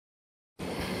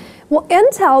Well,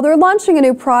 Intel, they're launching a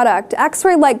new product,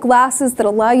 X-ray-like glasses that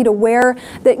allow you to wear,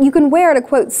 that you can wear to,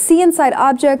 quote, see inside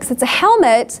objects. It's a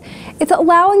helmet. It's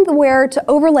allowing the wearer to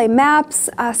overlay maps,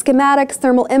 schematics,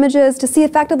 thermal images, to see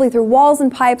effectively through walls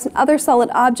and pipes and other solid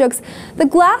objects. The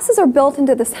glasses are built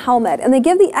into this helmet, and they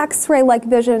give the X-ray-like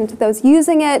vision to those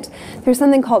using it. There's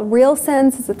something called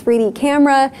RealSense. It's a 3D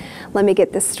camera. Let me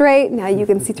get this straight. Now you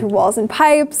can see through walls and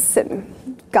pipes, and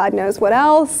God knows what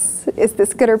else. Is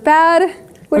this good or bad?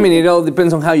 I mean, it all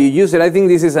depends on how you use it. I think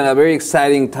this is a very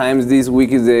exciting times. This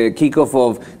week is the kickoff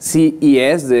of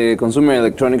CES, the Consumer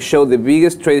Electronics Show. The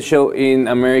biggest trade show in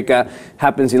America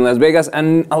happens in Las Vegas,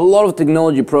 and a lot of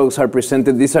technology products are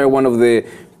presented. These are one of the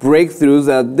breakthroughs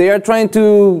that they are trying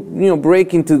to,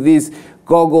 break into this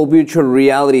goggle virtual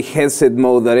reality headset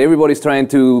mode that everybody's trying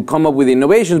to come up with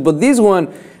innovations. But this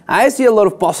one, I see a lot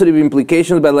of positive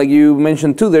implications, but like you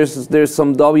mentioned too, there's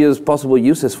some obvious possible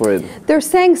uses for it. They're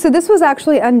saying, so this was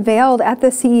actually unveiled at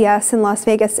the CES in Las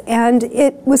Vegas, and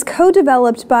it was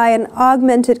co-developed by an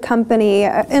augmented company,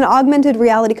 an augmented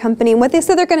reality company. And what they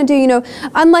said they're going to do,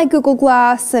 unlike Google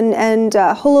Glass and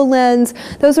HoloLens,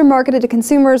 those are marketed to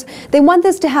consumers. They want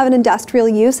this to have an industrial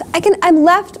use.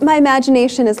 My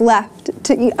imagination is left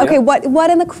to, okay, yeah. What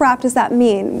in the crap does that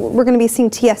mean? We're going to be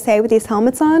seeing TSA with these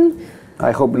helmets on? I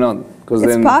hope not, because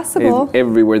then possible. It's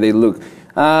everywhere they look.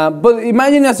 But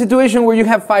imagine a situation where you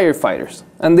have firefighters,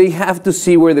 and they have to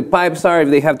see where the pipes are, if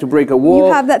they have to break a wall.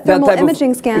 You have that thermal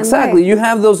imaging scan. Exactly, right. You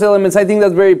have those elements. I think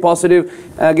that's very positive.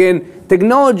 Again,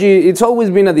 technology, it's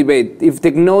always been a debate. If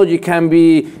technology can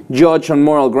be judged on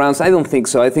moral grounds, I don't think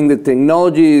so. I think that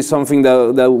technology is something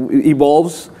that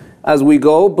evolves as we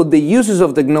go, but the uses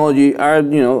of technology are,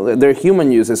 they're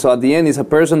human uses. So at the end, it's a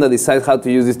person that decides how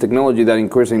to use this technology that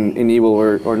incurs in evil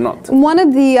or not. One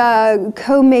of the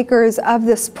co-makers of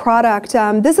this product,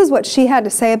 this is what she had to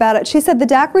say about it. She said, the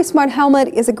Daqri Smart Helmet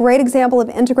is a great example of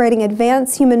integrating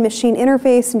advanced human-machine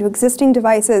interface into existing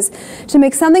devices to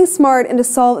make something smart and to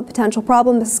solve a potential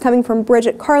problem. This is coming from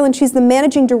Bridget Carlin. She's the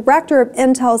managing director of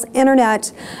Intel's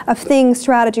Internet of Things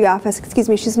Strategy Office. Excuse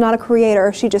me, she's not a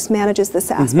creator. She just manages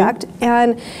this aspect.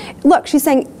 And look, she's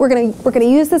saying we're gonna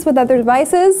use this with other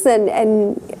devices,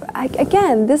 and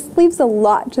again, this leaves a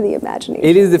lot to the imagination.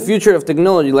 It is the future of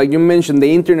technology, like you mentioned,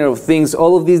 the Internet of Things,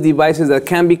 all of these devices that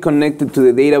can be connected to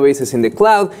the databases in the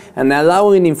cloud and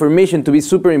allowing information to be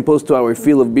superimposed to our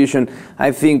field of vision.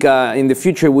 I think in the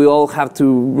future we all have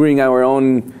to bring our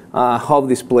own hub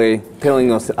display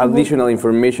telling us additional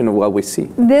information of what we see.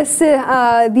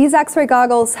 These X-ray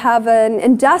goggles have an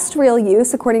industrial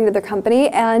use, according to their company,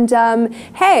 and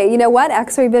hey, you know what?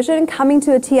 X-ray vision coming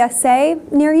to a TSA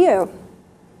near you.